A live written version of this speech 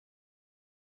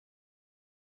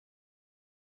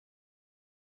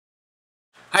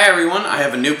Hi everyone, I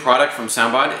have a new product from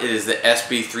SoundBot. It is the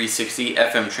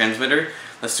SB360FM transmitter.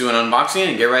 Let's do an unboxing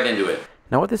and get right into it.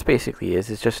 Now what this basically is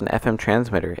just an FM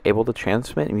transmitter able to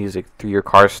transmit music through your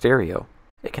car's stereo.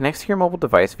 It connects to your mobile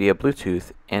device via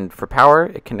Bluetooth, and for power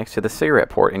it connects to the cigarette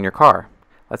port in your car.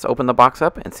 Let's open the box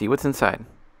up and see what's inside.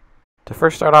 To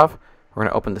first start off, we're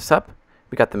going to open this up.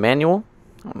 We got the manual.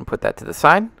 I'm going to put that to the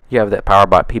side. You have that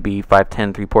PowerBot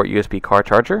PB510 3-port USB car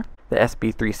charger, the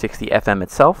SB360FM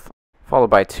itself, followed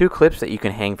by two clips that you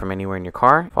can hang from anywhere in your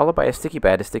car, followed by a sticky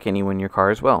pad to stick anywhere in your car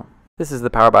as well. This is the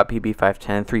PowerBot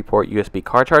PB510 3-port USB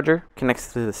car charger,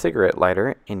 connects to the cigarette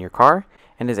lighter in your car,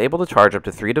 and is able to charge up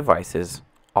to 3 devices,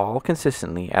 all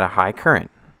consistently at a high current.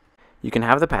 You can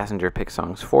have the passenger pick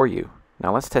songs for you.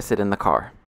 Now let's test it in the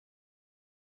car.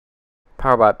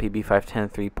 PowerBot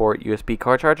PB510 3-port USB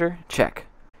car charger, check.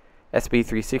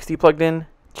 SB360 plugged in,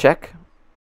 check.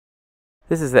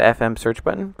 This is the FM search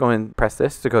button. Go and press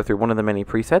this to go through one of the many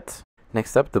presets.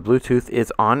 Next up, the Bluetooth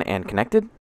is on and connected.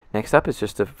 Next up is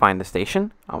just to find the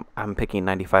station. I'm picking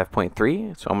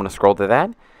 95.3, so I'm going to scroll to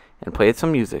that and play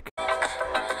some music.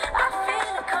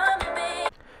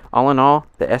 All in all,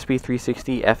 the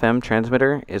SB360FM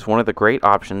transmitter is one of the great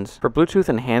options for Bluetooth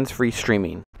and hands-free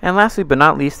streaming. And lastly but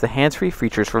not least, the hands-free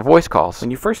features for voice calls.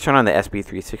 When you first turn on the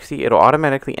SB360, it'll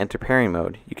automatically enter pairing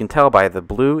mode. You can tell by the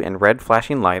blue and red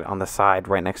flashing light on the side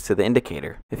right next to the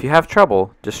indicator. If you have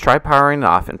trouble, just try powering it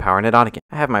off and powering it on again.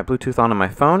 I have my Bluetooth on my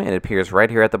phone and it appears right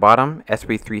here at the bottom,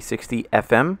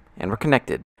 SB360FM, and we're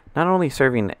connected. Not only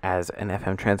serving as an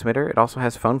FM transmitter, it also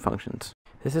has phone functions.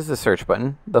 This is the search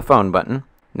button, the phone button,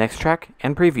 next track,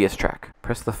 and previous track.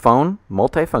 Press the phone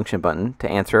multifunction button to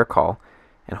answer a call,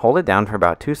 and hold it down for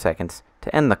about 2 seconds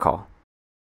to end the call.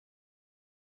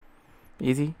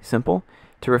 Easy, simple.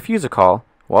 To refuse a call,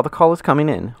 while the call is coming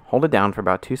in, hold it down for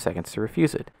about 2 seconds to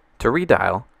refuse it. To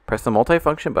redial, press the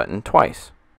multifunction button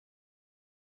twice.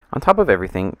 On top of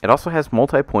everything, it also has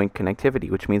multi-point connectivity,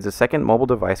 which means a second mobile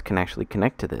device can actually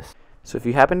connect to this. So if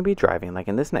you happen to be driving, like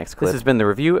in this next clip, this has been the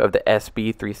review of the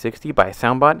SB360 by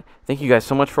SoundBot. Thank you guys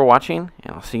so much for watching,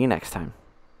 and I'll see you next time.